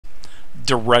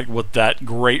direct with that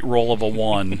great roll of a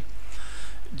 1.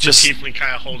 Just Tiefling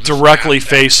kind of holds directly his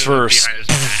staff face down first, behind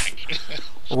his back.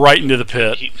 right into the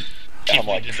pit. I'm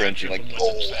like cringing, like,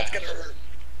 oh, that's gonna hurt.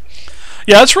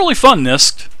 Yeah, it's really fun,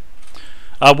 Nisk.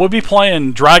 We'll be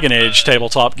playing Dragon Age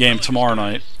tabletop game tomorrow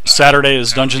night. Saturday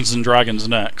is Dungeons and Dragons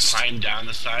next. Climb down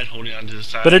the side, holding onto the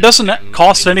side. But it doesn't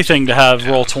cost anything to have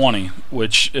Roll20,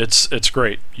 which it's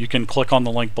great. You can click on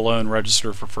the link below and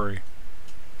register for free.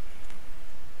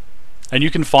 And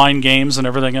you can find games and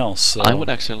everything else. So. I would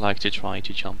actually like to try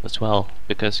to jump as well,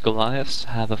 because Goliaths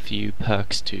have a few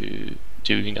perks to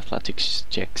doing athletics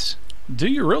checks. Do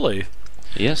you really?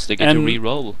 Yes, they get to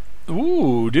re-roll.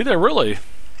 Ooh, do they really?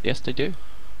 Yes, they do.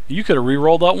 You could have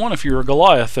re-rolled that one if you were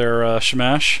Goliath there,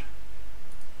 Shamash.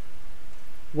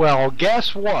 Well,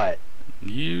 guess what?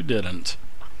 You didn't.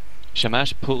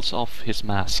 Shamash pulls off his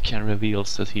mask and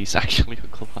reveals that he's actually a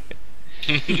Goliath.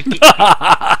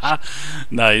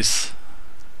 Nice.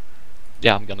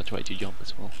 Yeah, I'm gonna try to jump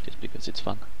as well, just because it's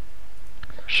fun.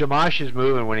 Shamash is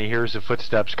moving when he hears the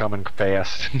footsteps coming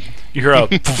fast. You hear a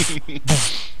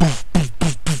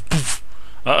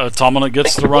uh-oh, Tomlin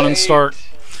gets the run and start.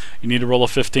 You need to roll a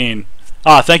 15.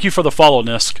 Thank you for the follow,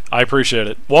 Nisk. I appreciate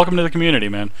it. Welcome to the community,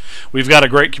 man. We've got a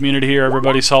great community here.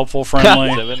 Everybody's helpful,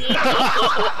 friendly.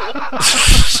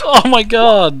 Oh my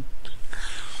god.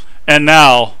 And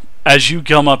now, as you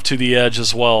come up to the edge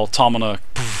as well, Tomlin.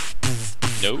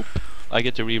 Nope. I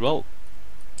get to re-roll.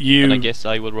 And I guess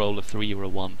I would roll a 3 or a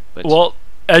 1. But well,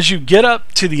 as you get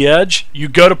up to the edge, you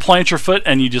go to plant your foot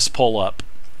and you just pull up.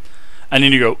 And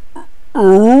then you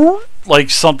go like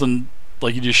something,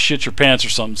 like you just shit your pants or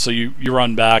something. So you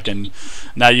run back and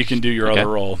now you can do your other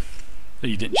roll.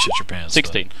 You didn't shit your pants.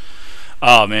 16.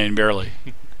 Oh man, barely.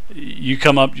 You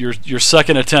come up your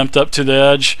second attempt up to the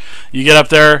edge. You get up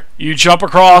there, you jump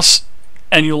across,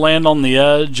 and you land on the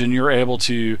edge, and you're able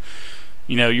to,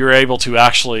 you're able to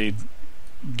actually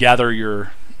gather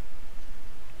your,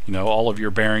 all of your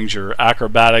bearings, your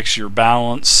acrobatics, your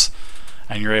balance,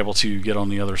 and you're able to get on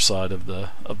the other side of the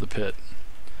pit.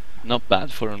 Not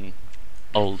bad for an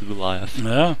old Goliath.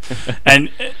 Yeah. And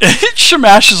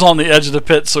Shamash is on the edge of the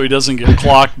pit so he doesn't get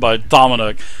clocked by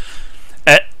Tomanuk.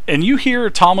 And you hear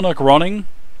Tomanuk running,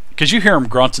 because you hear him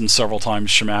grunting several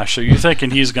times, Shamash, so you're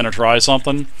thinking he's going to try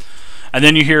something. And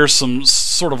then you hear some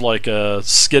sort of like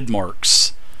skid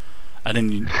marks.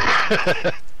 And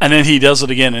then he does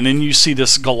it again, and then you see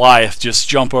this Goliath just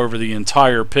jump over the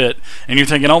entire pit, and you're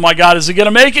thinking, "Oh my God, is he gonna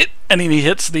make it?" And then he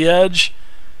hits the edge,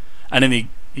 and then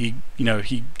he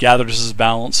gathers his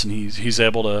balance, and he's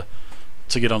able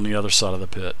to get on the other side of the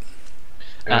pit.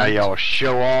 And I yell,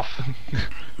 "Show off!"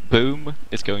 Boom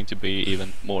is going to be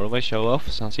even more of a show off,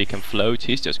 since he can float.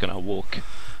 He's just gonna walk.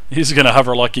 He's gonna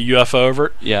hover like a UFO over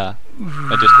it. Yeah,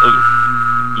 and just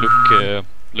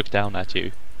look down at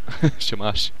you.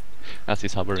 Shamash, as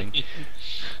he's hovering.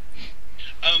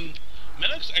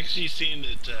 Medoc's actually seen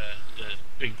that the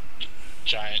big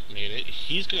giant made it.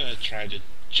 He's gonna try to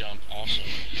jump also,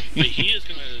 but he is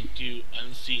gonna do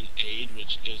unseen aid,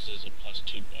 which gives us a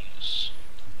 +2 bonus.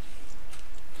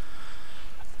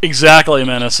 Exactly,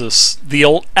 Menesis. The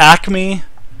old Acme.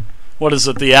 What is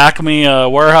it? The Acme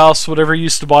warehouse, whatever he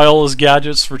used to buy all his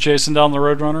gadgets for chasing down the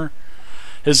Roadrunner.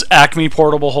 His Acme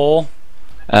portable hole.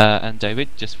 And David,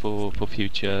 just for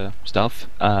future stuff,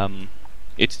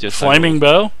 it's just flaming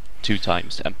bow 2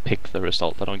 times and pick the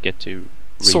result. I don't get to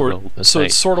re-roll per so se.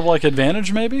 It's sort of like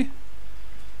advantage, maybe.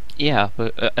 Yeah,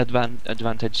 but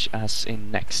advantage as in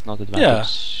next, not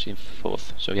advantage in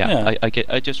fourth. So yeah,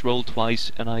 I just roll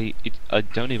twice, and I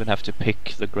don't even have to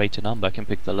pick the greater number. I can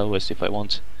pick the lowest if I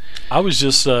want. I was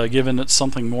just giving it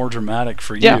something more dramatic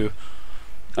for yeah. you.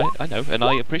 I know, and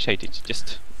I appreciate it.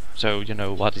 Just so you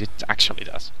know what it actually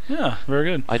does. Yeah,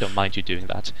 very good. I don't mind you doing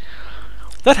that.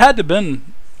 That had to have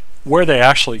been where they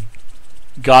actually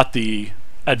got the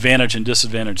advantage and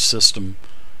disadvantage system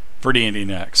for D&D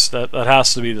Next. That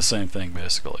has to be the same thing,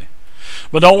 basically.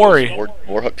 But don't worry.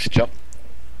 Warhooks jump.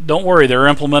 Don't worry, they're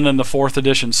implementing the 4th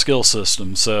edition skill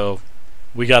system, so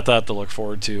we got that to look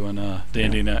forward to in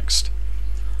D&D Next.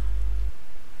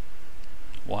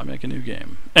 Why make a new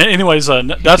game? Anyways,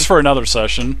 that's for another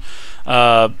session.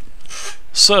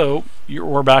 So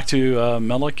we're back to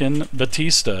Melik and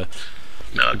Batista.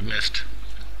 Melik missed.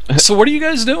 So what are you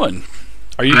guys doing?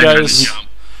 Are you guys?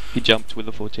 He jumped with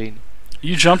a 14.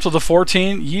 You jumped with a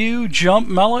 14. You jump,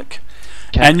 Melik,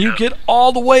 and you get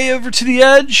all the way over to the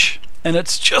edge, and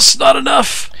it's just not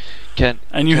enough.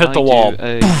 And you hit the wall. Do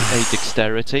a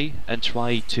dexterity and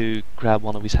try to grab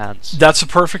one of his hands. That's a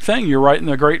perfect thing. You're right in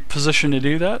a great position to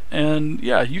do that, and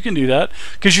yeah, you can do that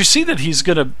because you see that he's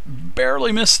gonna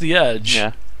barely miss the edge.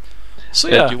 Yeah. So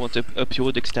yeah. Do you want a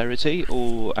pure dexterity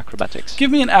or acrobatics?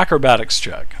 Give me an acrobatics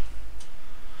check.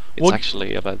 It's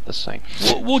actually about the same.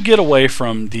 We'll get away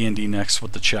from D&D next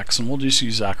with the checks, and we'll just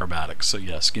use acrobatics. So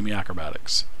yes, give me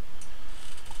acrobatics.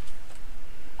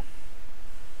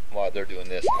 While they're doing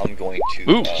this, I'm going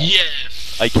to. Ooh.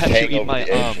 Yes! I catch hang you in over my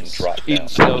the edge and arms drop in down.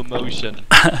 slow motion,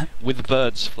 with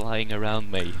birds flying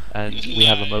around me, and we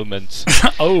have a moment.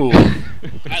 Oh,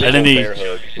 Bear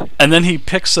hug. and then he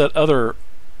picks that other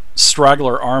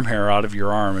straggler arm hair out of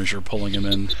your arm as you're pulling him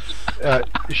in.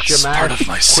 Shamash part of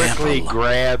my quickly sample.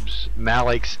 grabs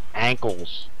Malik's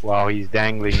ankles while he's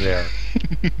dangling there,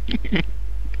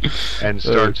 and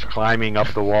starts climbing up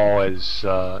the wall as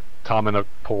Tominuk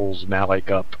pulls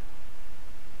Malik up.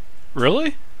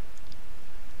 Really?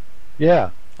 Yeah.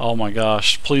 Oh my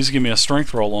gosh! Please give me a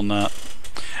strength roll on that,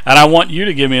 and I want you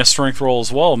to give me a strength roll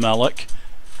as well, Malik,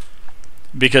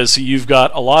 because you've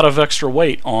got a lot of extra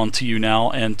weight onto you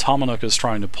now, and Tominuk is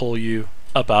trying to pull you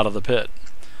up out of the pit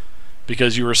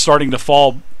because you were starting to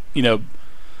fall,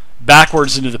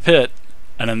 backwards into the pit,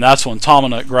 and then that's when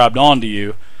Tominuk grabbed onto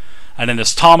you, and then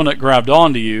as Tominuk grabbed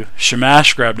onto you,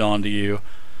 Shamash grabbed onto you.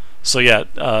 So yeah,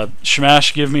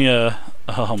 Shamash, give me a.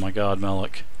 Oh my God,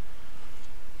 Malik.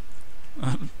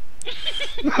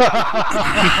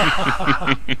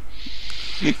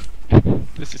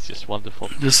 This is just wonderful.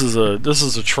 This is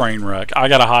a train wreck. I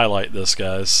gotta highlight this,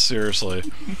 guys. Seriously.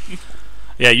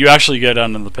 Yeah, you actually go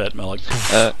down in the pit, Malik.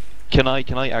 Can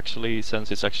I actually,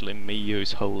 since it's actually me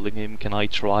who's holding him, can I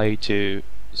try to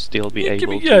still be Yeah, able give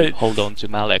me- to hold on to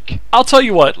Malik I'll tell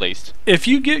you what. at least? If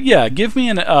you give me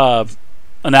an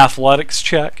athletics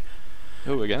check,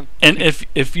 Oh, again. and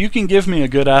if you can give me a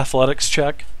good athletics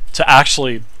check to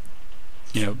actually,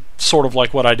 sort of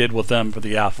like what I did with them for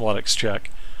the athletics check,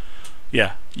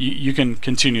 yeah, you can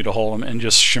continue to hold him, and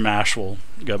just Shamash will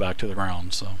go back to the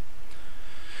ground. So,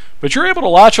 but you're able to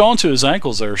latch onto his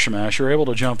ankles there, Shamash. You're able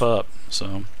to jump up.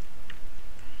 So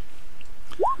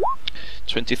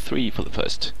 23 for the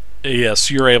first. yes,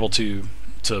 you're able to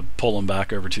pull him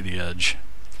back over to the edge.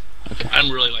 Okay. I'm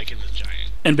really liking this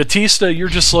giant. And Batista, you're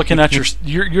just looking at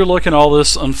you're looking at all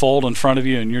this unfold in front of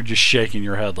you, and you're just shaking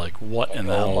your head like, what in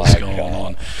the Oh hell is my going God.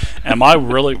 on? Am I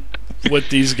really with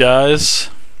these guys?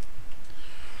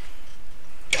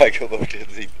 I go over to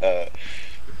the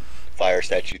fire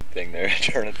statue thing there,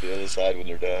 turn it to the other side when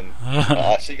they're done.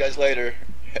 I'll see you guys later.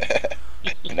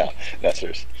 No,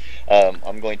 serious.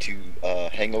 I'm going to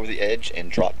hang over the edge and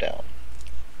drop down.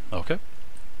 Okay.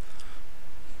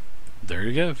 There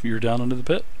you go. You're down into the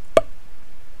pit.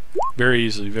 Very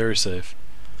easily, very safe.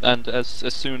 And as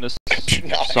soon as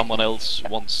Nice. someone else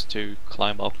wants to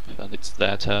climb up and it's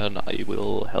their turn, I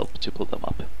will help to pull them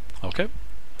up. Okay.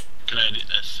 Can I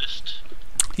assist?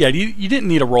 Yeah, you didn't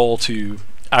need a roll to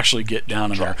actually get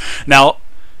down in there. Now,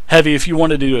 Heavy, if you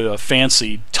wanted to do a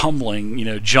fancy tumbling,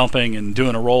 jumping and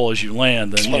doing a roll as you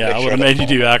land, then yeah, I would have made you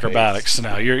do acrobatics.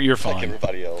 Now you're Like fine.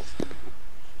 everybody else.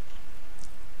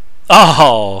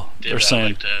 Oh, Did they're I saying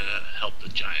like to help the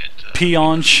giant? pee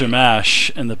on Shamash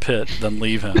in the pit, then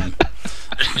leave him.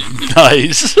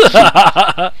 Nice.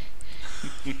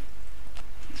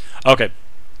 Okay,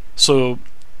 so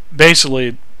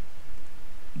basically,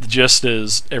 the gist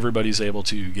is everybody's able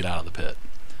to get out of the pit.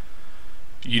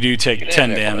 You do take Get in 10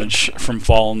 there, damage from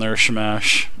falling there,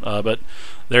 Shamash, but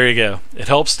there you go. It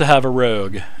helps to have a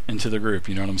rogue into the group.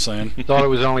 You know what I'm saying? Thought it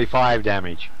was only 5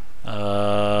 damage.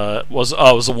 It was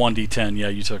a 1d10. Yeah,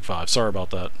 you took 5. Sorry about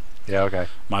that. Yeah, okay.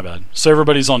 My bad. So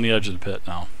everybody's on the edge of the pit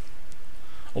now.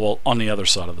 Well, on the other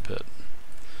side of the pit.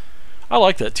 I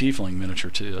like that tiefling miniature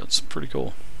too. That's pretty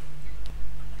cool.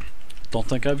 Don't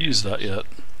think I've used that yet.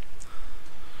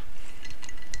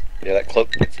 Yeah, that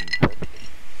cloak fits him perfectly.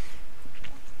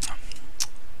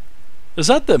 Is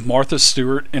that the Martha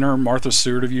Stewart, inner Martha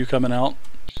Stewart of you coming out,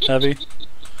 Heavy?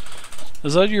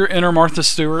 Is that your inner Martha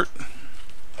Stewart?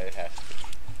 It has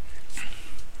to be.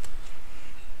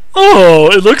 Oh,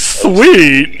 it looks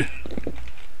sweet.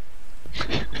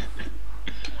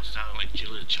 Almost sounded like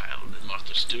Julia Child and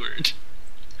Martha Stewart.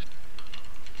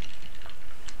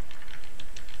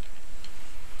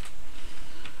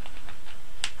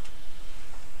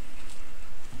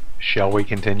 Shall we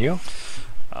continue?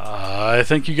 I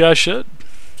think you guys should.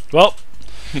 Well,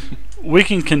 we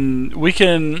can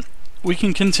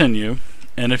continue,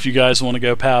 and if you guys want to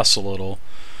go past a little,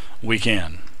 we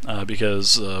can,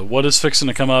 because what is fixing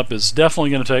to come up is definitely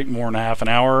going to take more than half an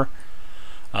hour.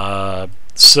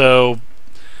 So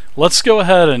let's go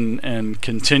ahead and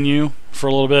continue for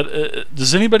a little bit.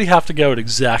 Does anybody have to go at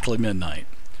exactly midnight?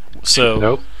 So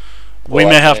Nope. we Well,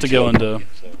 may I have to can't go show into.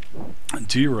 you, so.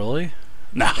 Do you really?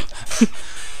 Nah.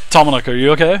 Tominuk, are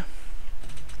you okay?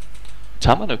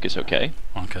 Tamanuk is okay.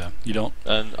 Okay, you don't.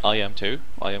 And I am too.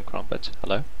 I am Crumpet.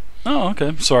 Hello. Oh,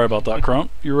 okay. Sorry about that, Crump.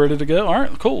 You ready to go? All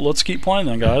right, cool. Let's keep playing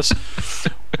then, guys.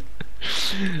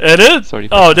 It is. Sorry.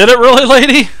 Oh, did it really,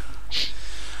 lady?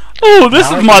 Oh, this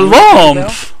is my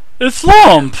lump. It's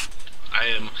Lump. I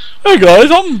am. Hey guys,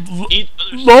 I'm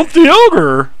Lump the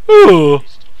Ogre. Ooh.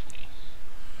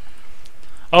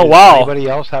 Oh wow. Anybody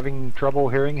else having trouble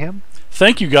hearing him?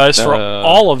 Thank you guys for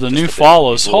all of the new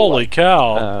follows. Holy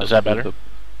cow. Is that better?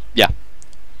 Yeah.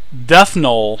 Death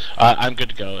Knoll. I'm good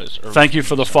to go. Thank you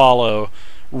for the follow.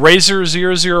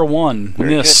 Razor001.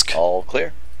 Very Nisk. good. All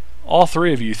clear. All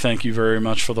three of you, thank you very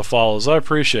much for the follows. I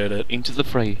appreciate it. Into the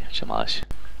fray, Shamash.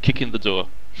 Kick in the door.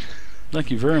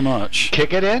 Thank you very much.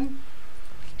 Kick it in?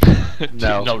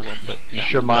 No.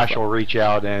 Shamash will reach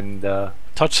out and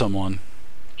Touch someone.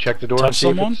 check the door Touch and see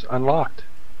someone? if it's unlocked.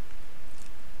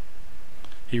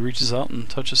 He reaches out and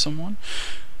touches someone.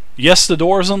 Yes, the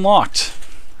door is unlocked.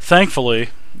 Thankfully,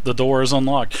 the door is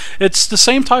unlocked. It's the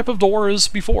same type of door as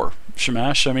before,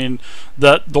 Shamash. I mean,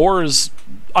 that door is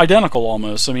identical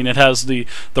almost. I mean, it has the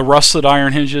rusted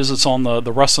iron hinges. It's on the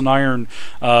rusted iron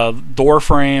door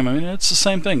frame. I mean, it's the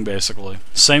same thing basically.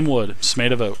 Same wood. It's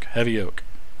made of oak, heavy oak.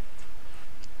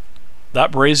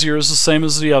 That brazier is the same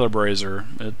as the other brazier.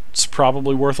 It's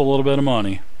probably worth a little bit of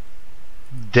money.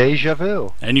 Deja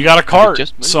vu. And you got a cart,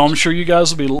 just moved. so I'm sure you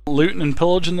guys will be looting and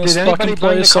pillaging this Did fucking anybody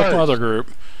bring place the like my carts? other group.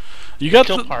 You got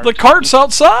Kill the parts. carts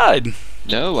outside.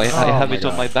 No, I Oh have my it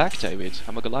on God. my back, David.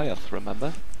 I'm a Goliath,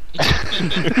 remember?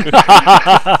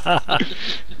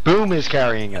 Boom is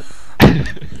carrying it.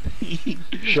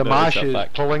 Shamash Very is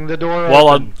tough pulling the door Well,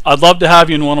 open. I'd love to have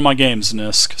you in one of my games,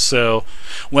 Nisk. So,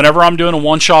 whenever I'm doing a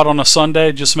one-shot on a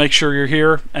Sunday, just make sure you're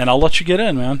here, and I'll let you get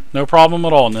in, man. No problem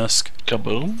at all, Nisk.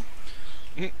 Kaboom.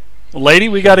 Lady,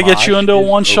 we got to get you Shamash into a is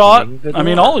one-shot. opening the I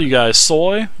mean, door. all of you guys.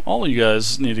 Soy, all of you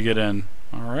guys need to get in.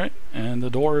 All right, and the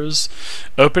door is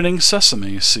opening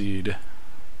sesame seed.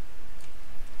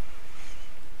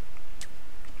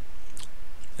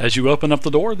 As you open up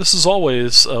the door, this is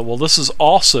always, well, this is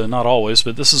also, not always,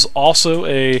 but this is also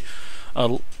a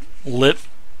lit,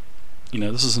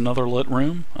 this is another lit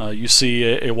room. You see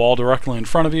a wall directly in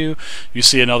front of you. You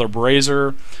see another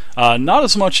brazier. Not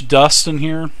as much dust in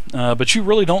here, but you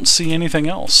really don't see anything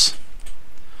else.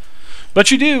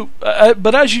 But you do,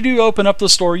 but as you do open up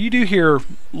this door, you do hear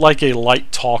like a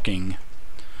light talking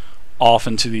off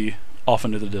into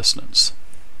the distance.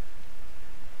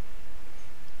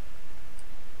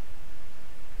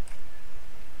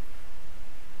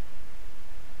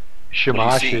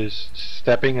 Shamash see? is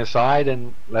stepping aside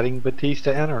and letting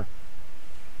Batista enter.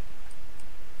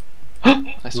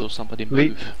 I saw somebody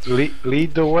Lead, move.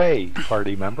 lead the way,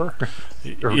 party member.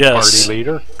 Or Yes. party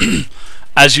leader.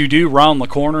 As you do round the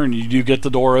corner and you do get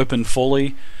the door open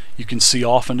fully, you can see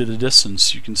off into the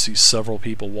distance. You can see several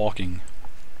people walking.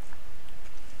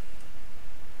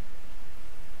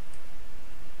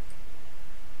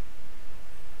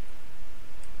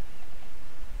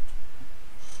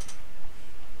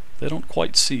 They don't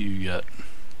quite see you yet.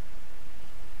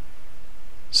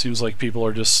 Seems like people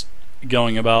are just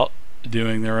going about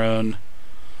doing their own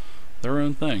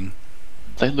thing.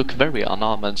 They look very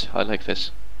unarmed. I like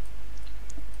this.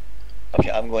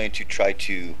 Okay, I'm going to try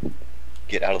to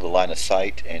get out of the line of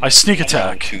sight and I sneak come down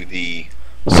attack. to the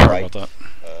Sorry right about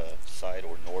that. side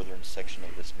or northern section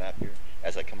of this map here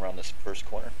as I come around this first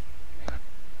corner.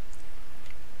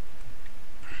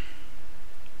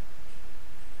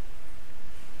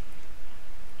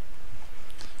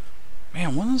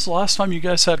 Man, when was the last time you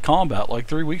guys had combat? Like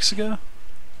 3 weeks ago?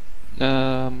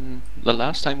 The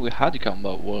last time we had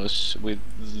combat was with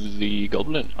the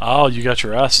goblin. Oh, you got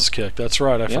your asses kicked. That's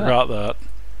right. I Yeah. forgot that.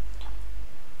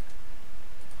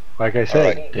 Like I say,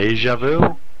 Alright. deja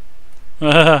vu.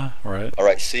 Right. All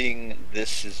right, seeing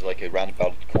this is like a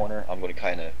roundabout corner, I'm going to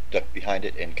kind of duck behind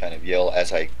it and kind of yell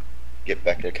as I get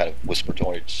back there, kind of whisper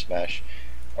towards Smash.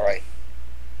 All right,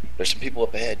 there's some people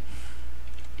up ahead.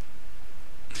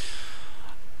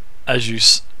 As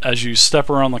you step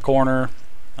around the corner,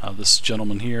 this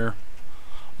gentleman here,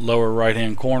 lower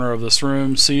right-hand corner of this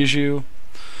room, sees you,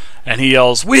 and he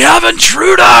yells, "We have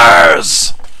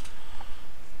intruders!"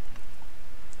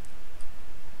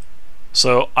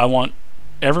 So I want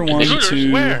everyone Intruders?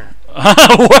 to Where?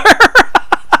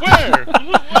 Where? Where?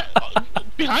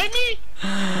 Behind me?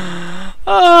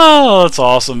 Oh, that's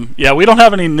awesome. Yeah, we don't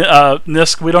have any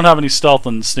Nisk. We don't have any stealth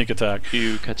and sneak attack.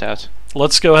 You cut out.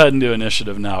 Let's go ahead and do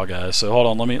initiative now, guys. So hold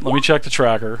on, let me check the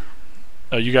tracker.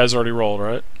 You guys already rolled,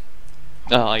 right?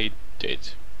 I did.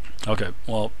 Okay.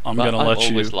 Well, I'm But gonna I'm let you.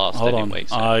 always lost Hold anyway, on.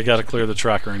 so- I gotta clear the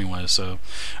tracker anyway. So,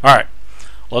 all right.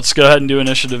 Let's go ahead and do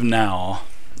initiative now.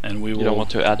 and we will. You don't want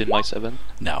to add in my 7?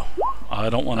 No, I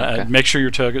don't want to Okay. add. Make sure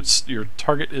your token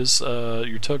is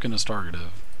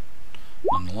targetive.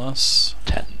 Nonetheless.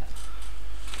 10.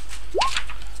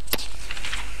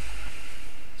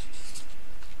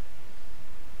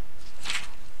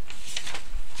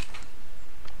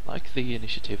 Like the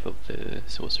initiative of the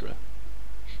sorcerer.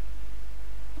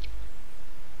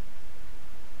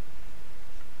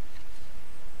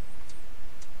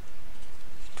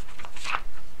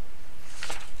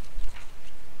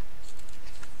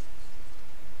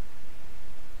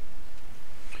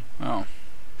 Oh.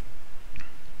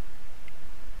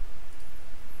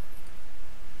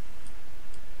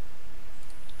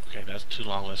 Okay, that's too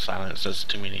long of a silence. That's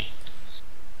too many.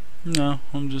 No,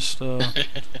 I'm just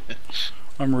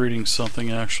I'm reading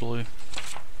something actually.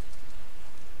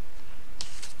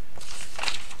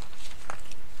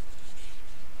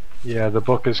 Yeah, the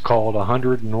book is called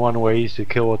 101 Ways to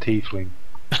Kill a Tiefling.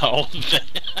 Oh,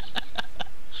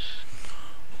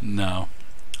 No.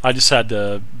 I just had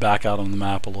to back out on the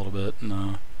map a little bit.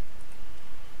 No.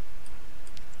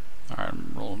 Alright,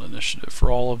 I'm rolling initiative for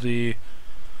all of the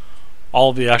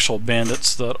actual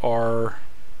bandits that are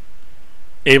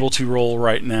able to roll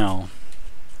right now.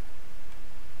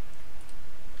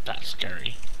 that's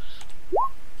scary.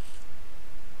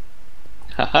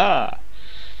 Haha!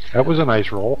 That was a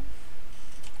nice roll.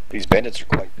 These bandits are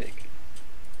quite big.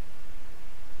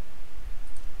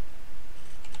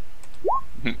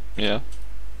 Yeah.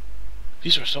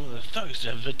 These are some of the thugs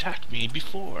that have attacked me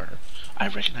before. I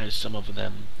recognize some of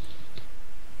them.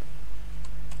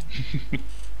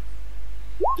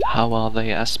 How are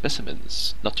they as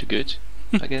specimens? Not too good,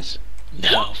 I guess.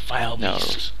 No, vile No.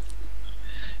 beasts.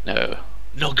 No.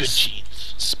 No good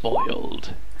genes.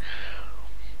 Spoiled.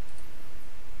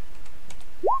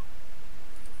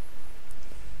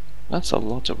 That's a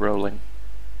lot of rolling.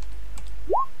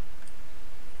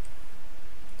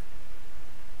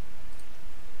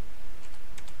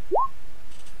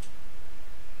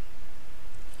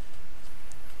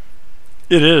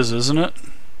 It is, isn't it?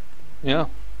 Yeah.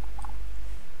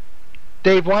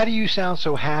 Dave, why do you sound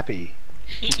so happy?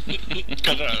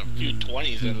 Got a few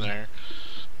 20s in there.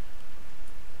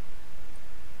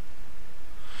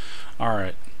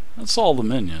 Alright. That's all the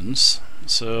minions.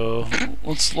 So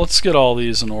let's get all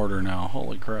these in order now.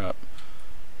 Holy crap.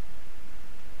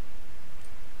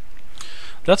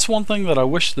 That's one thing that I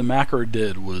wish the macro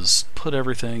did, was put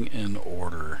everything in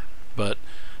order. But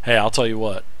hey, I'll tell you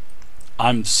what.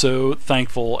 I'm so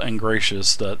thankful and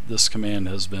gracious that this command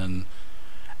has been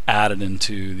added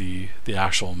into the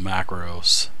actual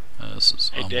macros. This is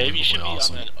Hey Dave, you should be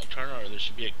awesome. on that turn order. There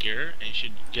should be a gear, and you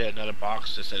should get another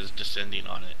box that says descending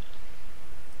on it.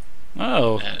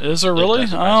 Oh, Yeah, is there it really?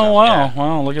 does it Oh myself, wow, yeah.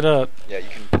 wow! Look at that. Yeah, you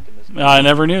can put them as. I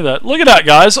never knew that. Look at that,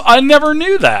 guys! I never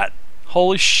knew that.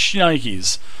 Holy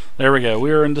shnikes! There we go.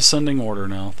 We are in descending order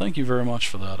now. Thank you very much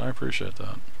for that. I appreciate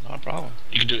that. Not a problem.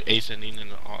 You can do ascending and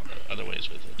all other ways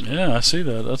with it. Yeah, I see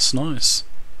that. That's nice.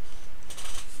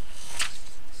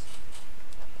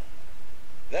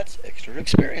 That's extra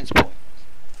experience points.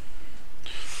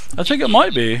 I think it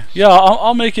might be. Yeah,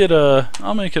 I'll make it.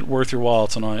 I'll make it worth your while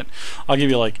tonight. I'll give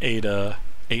you like eight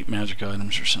magic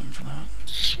items or something for that.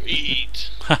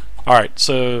 Sweet. All right.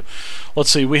 So, let's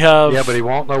see. We have. Yeah, but he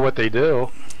won't know what they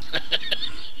do.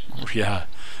 Yeah.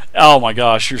 Oh my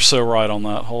gosh, you're so right on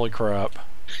that. Holy crap.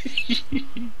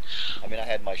 I mean, I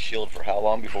had my shield for how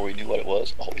long before we knew what it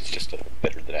was? Oh, it's just a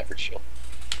better than average shield.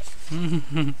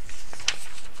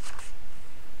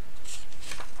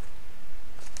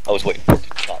 I was waiting for it to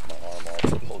chop my arm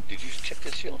off. Oh, did you check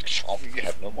this shield? Oh, you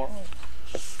have no more arm.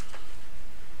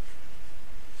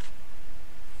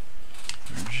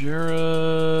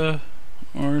 Jira,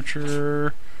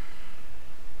 Archer.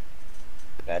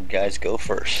 Bad guys go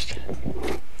first.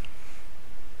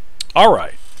 All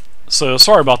right. So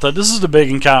sorry about that. This is the big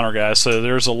encounter, guys. So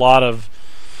there's a lot of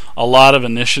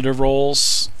initiative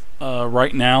rolls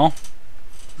right now.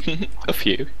 A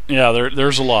few. Yeah,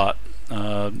 there's a lot,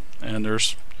 and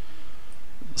this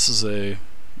is a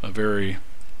very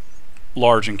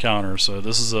large encounter. So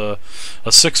this is a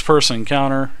 6-person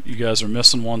encounter. You guys are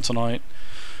missing one tonight,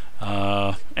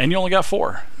 and you only got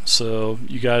 4. So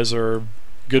you guys are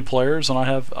good players, and I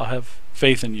have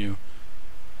faith in you.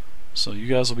 So you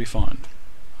guys will be fine.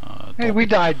 Hey, we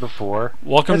died before.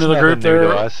 Welcome That's to the never group new there. to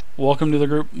us. Welcome to the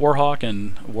group, Warhawk,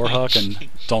 and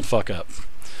don't fuck up.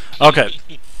 Okay.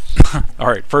 All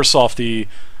right. First off, the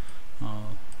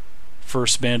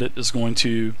first bandit is going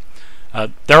to.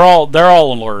 They're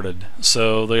all alerted.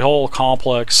 So the whole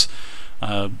complex.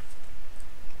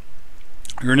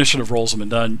 your initiative rolls have been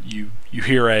done, you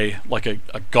hear a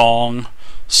gong,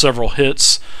 several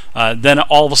hits, then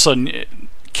all of a sudden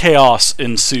chaos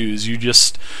ensues. You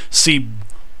just see,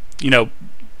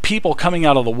 people coming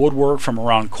out of the woodwork from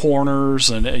around corners,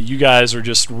 and you guys are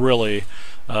just really,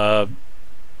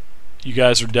 you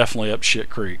guys are definitely up shit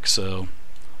creek. So,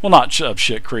 well, not up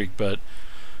shit creek, but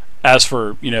as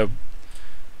for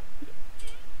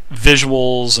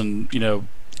visuals and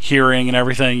hearing and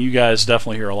everything, you guys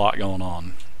definitely hear a lot going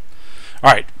on.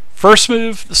 All right, first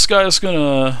move, this guy's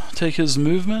gonna take his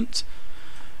movement,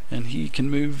 and he can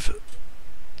move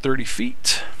 30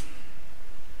 feet.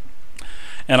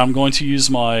 And I'm going to use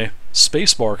my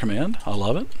spacebar command. I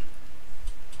love it.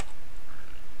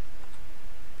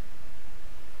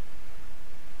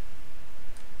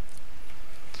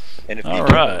 And if all the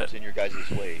right. was in your guys'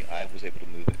 way, I was able to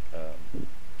move it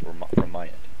from my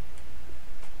end.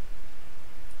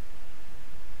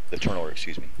 The turn order,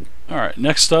 excuse me. All right,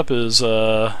 next up is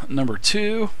number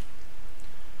 2.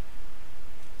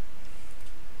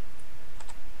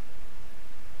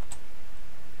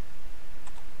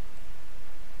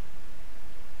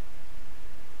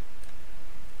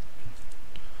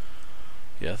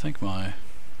 Yeah, I think my...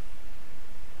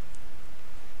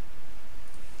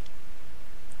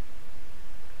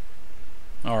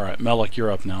 Alright, Melik,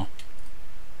 you're up now.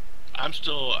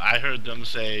 I heard them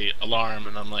say alarm,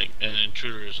 and I'm like, an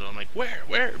intruder, so I'm like,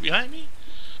 where, behind me?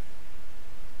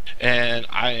 And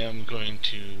I am going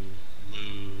to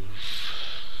move.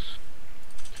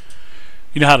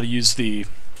 You know how to use the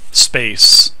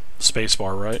space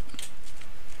bar, right?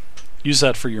 Use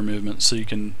that for your movement, so you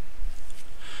can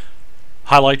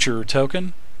highlight your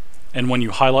token, and when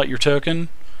you highlight your token,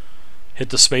 hit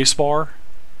the space bar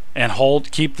and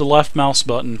keep the left mouse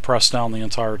button pressed down the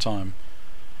entire time.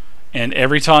 And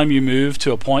every time you move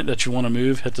to a point that you want to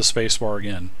move, hit the space bar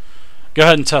again. Go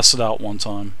ahead and test it out one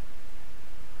time.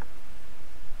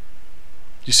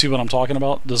 Do you see what I'm talking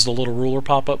about? Does the little ruler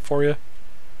pop up for you?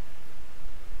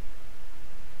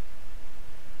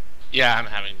 Yeah, I'm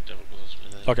having difficulties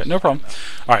with it. Okay, no problem.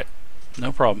 Alright,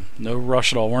 no problem. No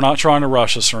rush at all. We're not trying to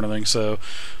rush this or anything. So,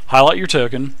 highlight your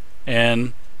token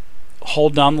and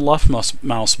hold down the left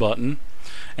mouse button.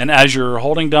 And as you're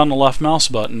holding down the left mouse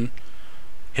button,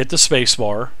 hit the space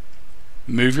bar,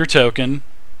 move your token,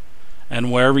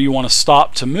 and wherever you want to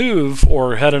stop to move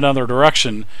or head another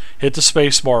direction, hit the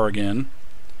space bar again,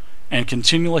 and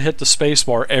continually hit the space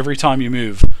bar every time you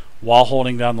move while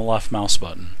holding down the left mouse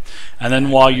button. And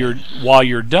then when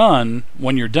you're done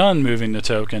moving the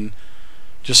token,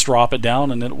 just drop it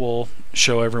down and it will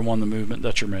show everyone the movement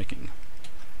that you're making.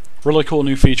 Really cool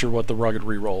new feature with the rugged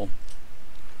reroll.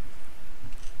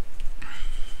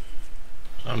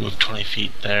 I'll move 20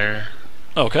 feet there.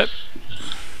 Okay.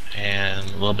 And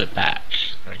a little bit back.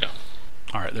 There we go.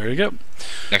 Alright, there you go.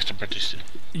 Next to Bertucci.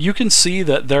 You can see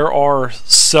that there are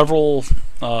several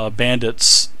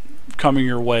bandits coming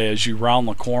your way as you round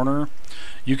the corner.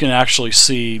 You can actually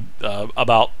see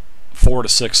about 4 to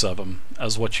 6 of them,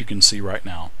 as what you can see right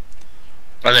now.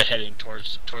 Are they heading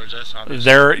towards us?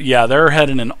 They're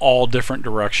heading in all different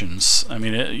directions. I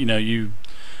mean,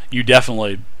 you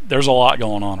definitely, there's a lot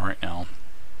going on right now.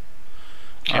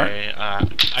 Okay,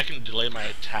 I can delay my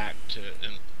attack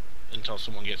until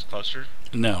someone gets closer.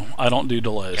 No, I don't do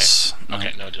delays.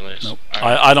 Okay, no delays. Nope.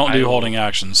 Right. I don't do holding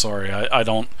action. Sorry, I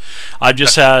don't. I've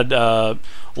just had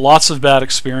lots of bad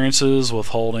experiences with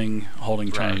holding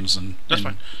turns in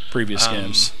previous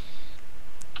games.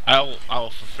 I'll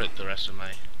forfeit the rest of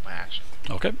my action.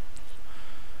 Okay.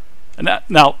 And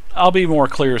now I'll be more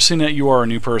clear. Seeing that you are a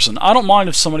new person, I don't mind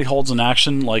if somebody holds an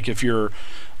action, like if you're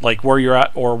like where you're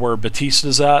at or where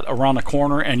Batista's at around the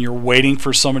corner, and you're waiting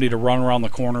for somebody to run around the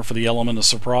corner for the element of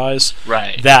surprise.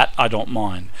 Right. That I don't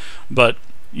mind. But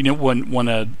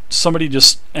when somebody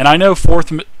just, and I know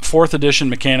fourth edition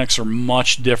mechanics are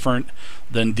much different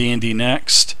than D&D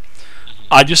Next.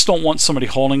 I just don't want somebody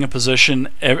holding a position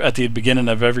at the beginning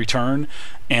of every turn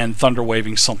and thunder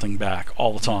waving something back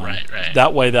all the time. Right.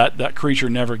 That way that creature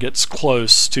never gets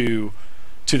close to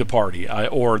the party,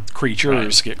 or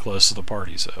creatures get close to the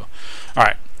party. So, all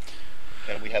right.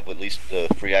 And we have at least the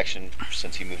free action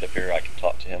since he moved up here. I can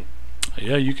talk to him.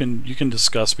 Yeah, you can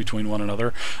discuss between one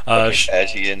another. Okay,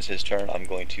 as he ends his turn, I'm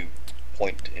going to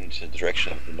point into the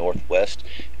direction of the northwest.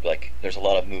 Like, there's a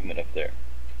lot of movement up there.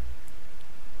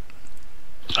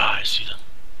 I see them.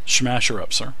 Shamash, you're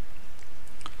up, sir.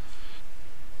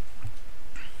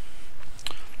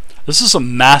 This is a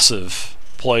massive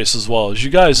place as well. As you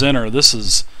guys enter, this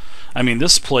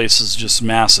place is just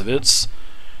massive. It's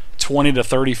 20 to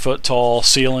 30 foot tall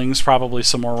ceilings, probably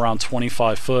somewhere around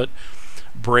 25 foot.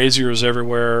 braziers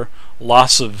everywhere,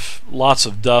 lots of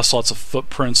dust, lots of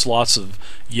footprints, lots of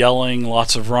yelling,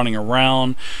 lots of running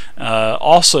around.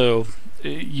 Also,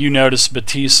 you notice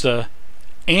Batista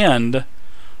and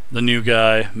the new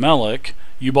guy Melek.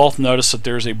 You both notice that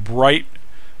there's a bright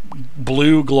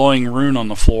blue glowing rune on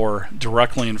the floor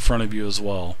directly in front of you as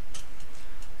well.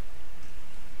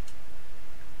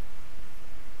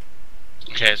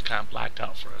 Okay, it's kind of blacked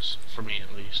out for us, for me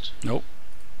at least. Nope.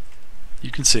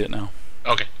 You can see it now.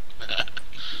 Okay.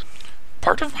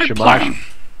 Part of my plan.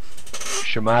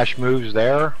 Shamash moves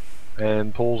there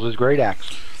and pulls his great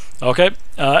axe. Okay.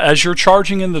 As you're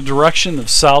charging in the direction of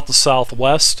south to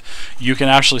southwest, you can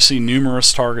actually see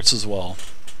numerous targets as well.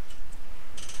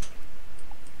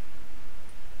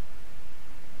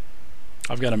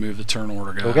 I've got to move the turn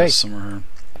order, guys. Okay. Somewhere here.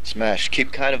 Smash.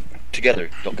 Keep kind of together.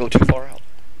 Don't go too far out.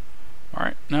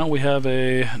 Alright, now we have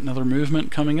another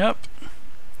movement coming up.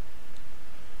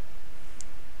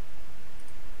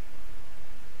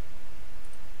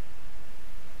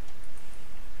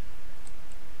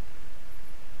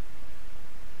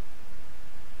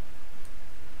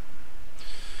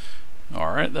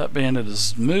 Alright, that bandit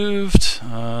is moved.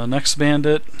 Next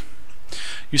bandit.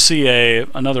 You see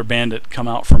another bandit come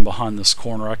out from behind this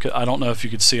corner. I don't know if you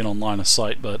could see it on line of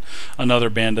sight, but another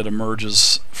bandit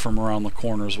emerges from around the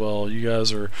corner as well. You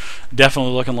guys are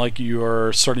definitely looking like you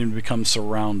are starting to become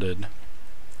surrounded.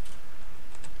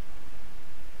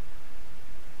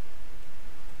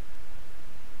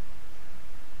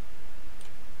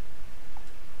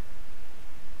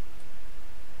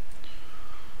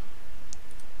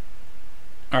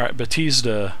 Alright,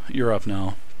 Batista, you're up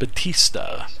now.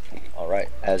 Batista. Alright,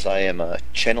 as I am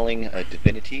channeling a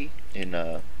divinity in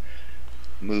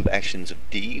move actions of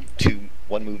D,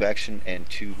 one move action and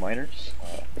 2 minors,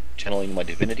 channeling my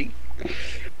divinity,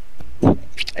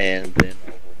 and then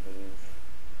I will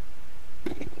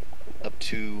move up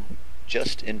to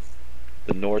just in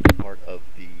the north part of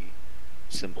the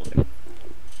symbol there.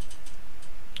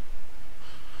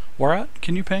 Where at?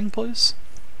 Can you ping, please?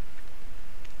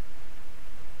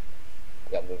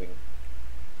 Yeah, moving.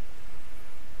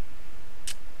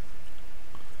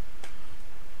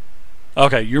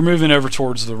 Okay, you're moving over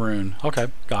towards the rune. Okay,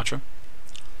 gotcha.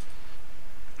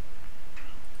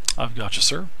 I've got you,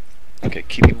 sir. Okay,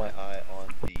 keeping my eye on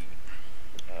the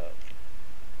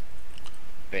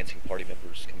advancing party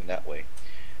members coming that way.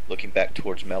 Looking back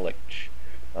towards Melek,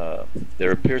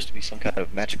 there appears to be some kind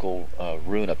of magical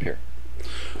rune up here.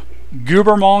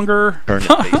 Goobermonger. Turn and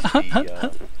face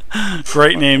the,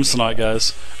 Great names tonight,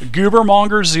 guys.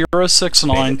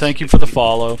 Goobermonger069, thank you for the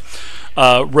follow.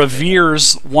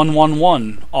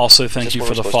 Reveres111, also thank you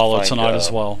for the follow tonight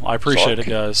as well. I appreciate it,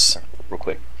 guys. Real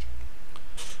quick.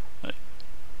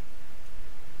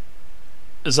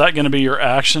 Is that going to be your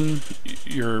action,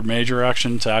 your major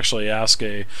action, to actually ask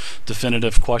a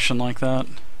definitive question like that?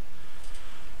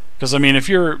 Because I mean, if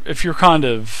you're kind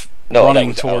of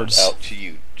running towards out to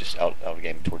you, just out of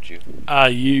game towards you.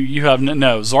 You have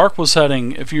no. Zark was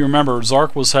heading. If you remember,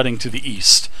 Zark was heading to the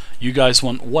east. You guys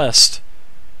went west,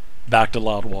 back to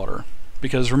Loudwater,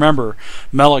 because remember,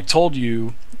 Melek told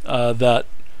you that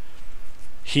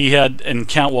he had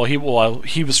encountered.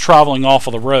 He was traveling off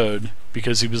of the road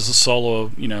because he was a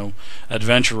solo,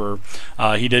 adventurer.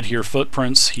 He did hear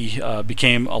footprints. He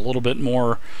became a little bit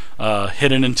more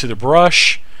hidden into the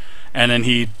brush. And then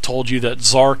he told you that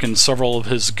Zark and several of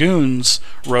his goons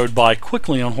rode by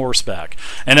quickly on horseback.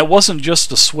 And it wasn't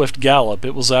just a swift gallop,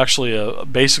 it was actually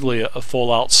basically a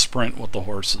full-out sprint with the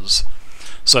horses.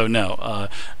 So no,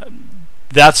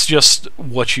 that's just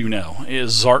what you know.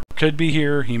 Zark could be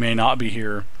here, he may not be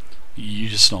here, you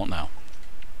just don't know.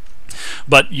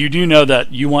 But you do know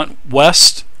that you went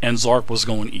west and Zark was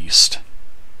going east.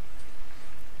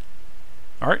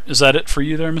 Alright, is that it for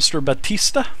you there, Mr.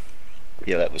 Batista?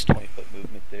 Yeah, that was 20-foot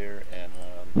movement there, and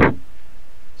let's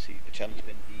see, the challenge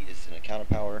divinity is in a counter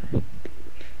power,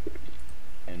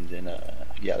 and then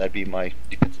yeah, that'd be my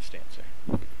defensive stance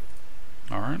there.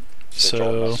 All right, so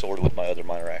draw my sword with my other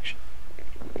minor action.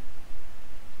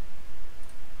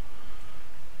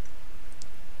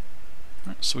 All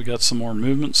right, so we got some more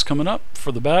movements coming up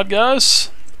for the bad guys.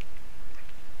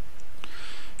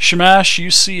 Shamash,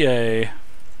 you see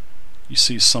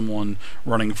someone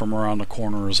running from around the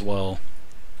corner as well.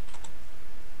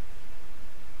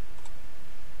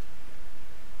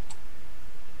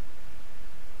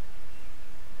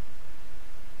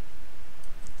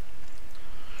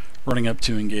 Running up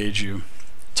to engage you.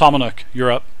 Tomanuk,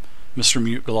 you're up. Mr.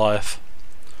 Mute Goliath.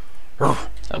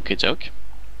 Okay, joke.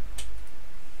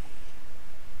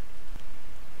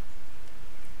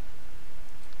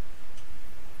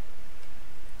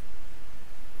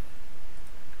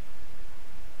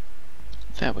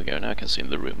 There we go, now I can see in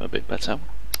the room a bit better.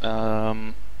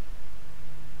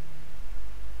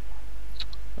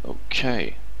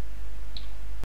 Okay.